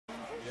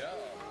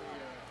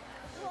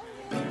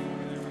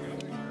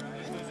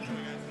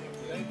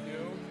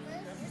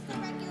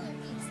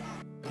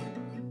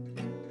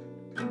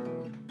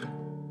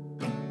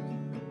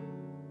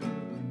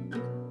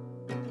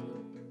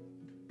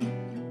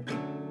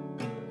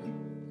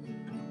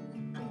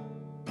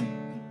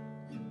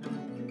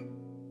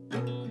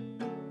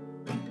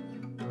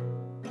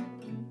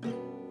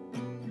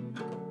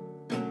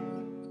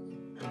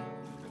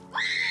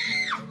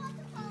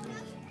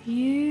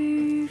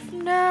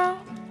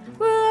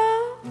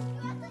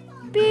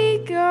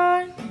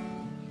gone.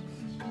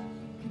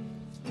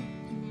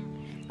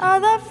 All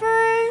the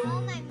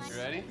friends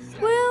ready?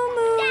 will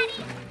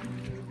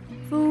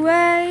move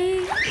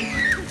away.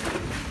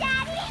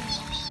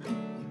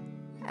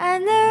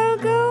 And they're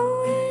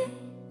going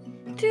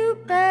to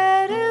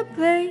better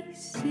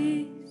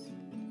places.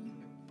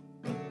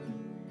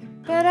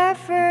 But our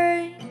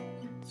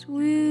friends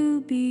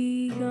will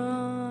be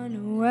gone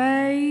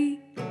away.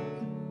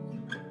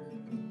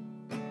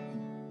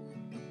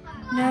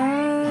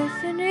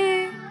 Nothing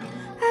is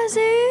as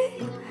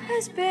it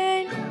has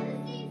been,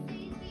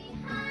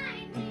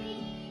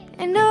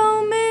 and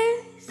I'll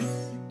miss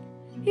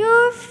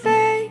your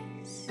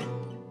face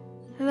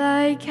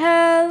like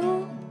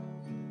hell.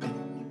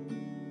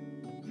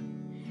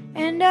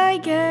 And I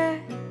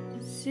guess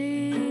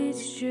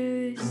it's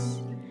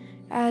just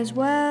as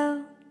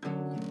well.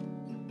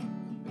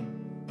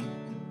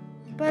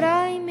 But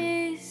I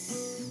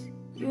miss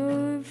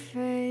your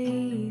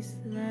face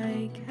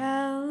like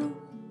hell.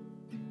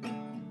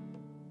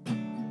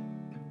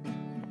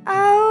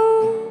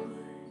 Ow,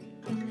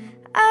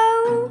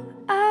 ow,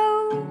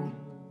 ow,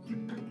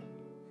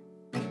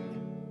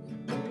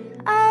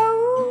 ow,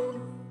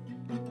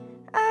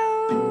 ow,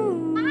 ow,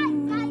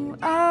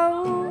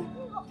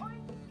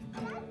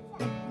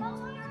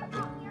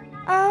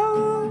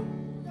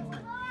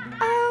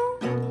 ow,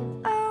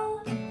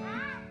 ow,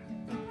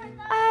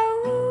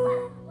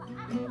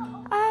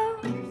 ow,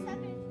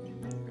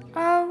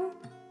 ow.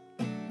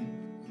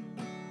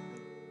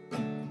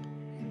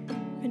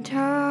 Been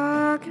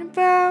talking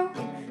about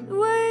the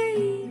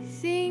way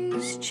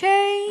things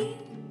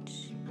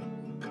change,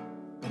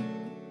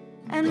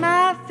 and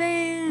my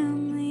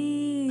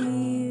family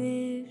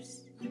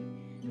lives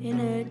in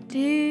a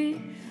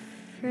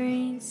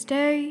different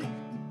state.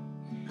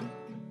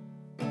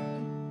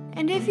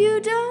 And if you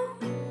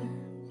don't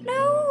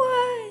know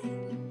what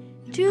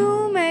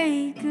to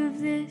make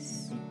of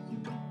this,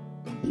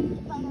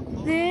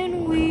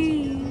 then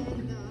we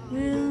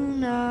will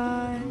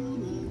not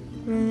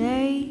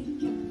relate.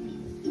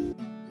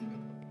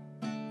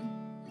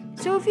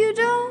 So if you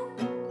don't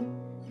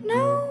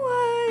know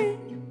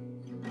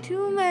what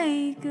to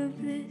make of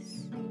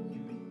this,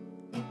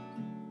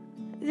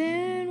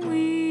 then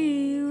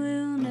we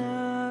will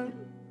not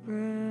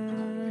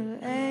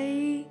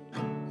relate.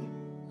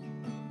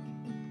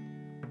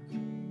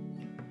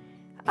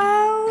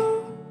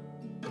 Ow,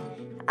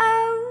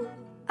 ow,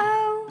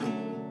 ow,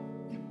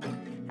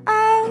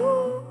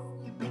 ow,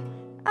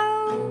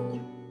 ow,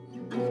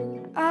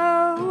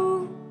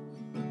 ow.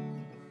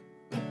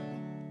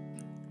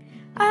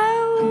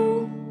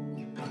 Ow,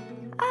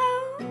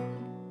 ow,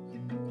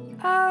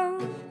 ow,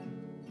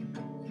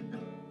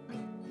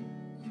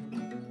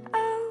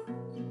 ow,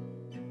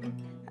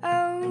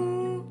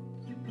 ow,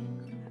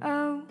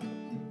 ow.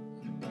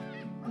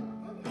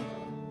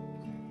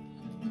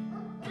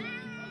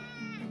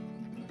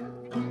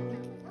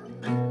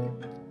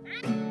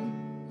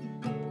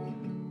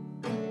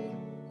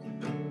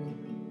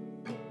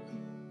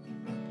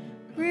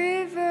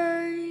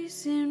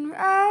 Rivers and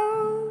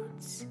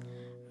roads,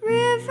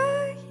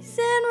 rivers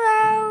and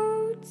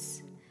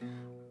roads,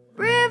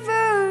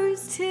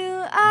 rivers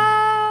till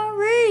I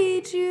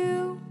reach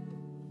you.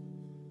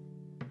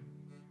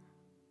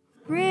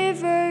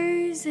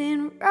 Rivers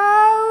and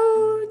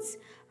roads,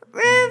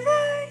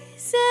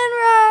 rivers and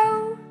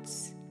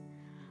roads,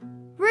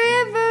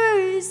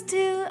 rivers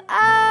till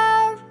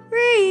I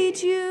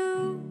reach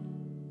you.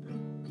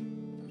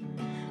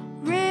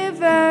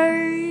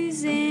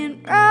 Rivers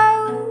and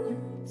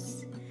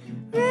roads,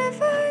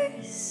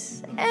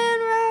 rivers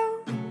and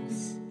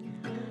roads,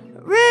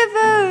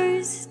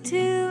 rivers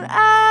till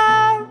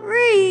I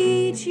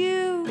reach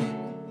you.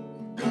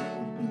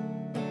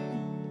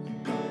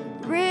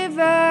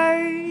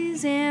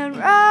 Rivers and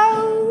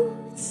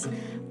roads,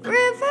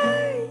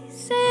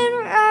 rivers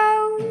and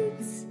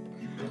roads,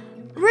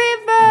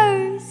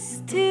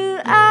 rivers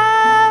till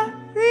I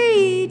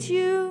reach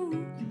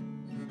you.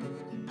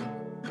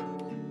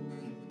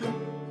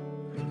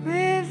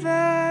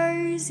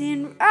 Rivers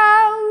and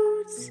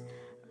roads,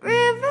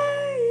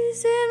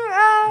 rivers and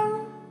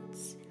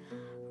roads,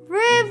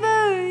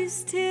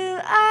 rivers till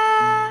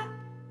I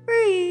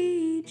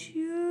reach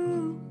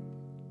you.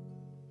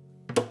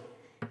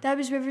 That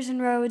was Rivers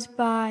and Roads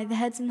by The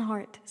Heads and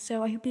Heart.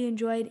 So I hope you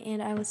enjoyed,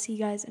 and I will see you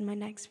guys in my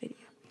next video.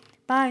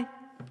 Bye.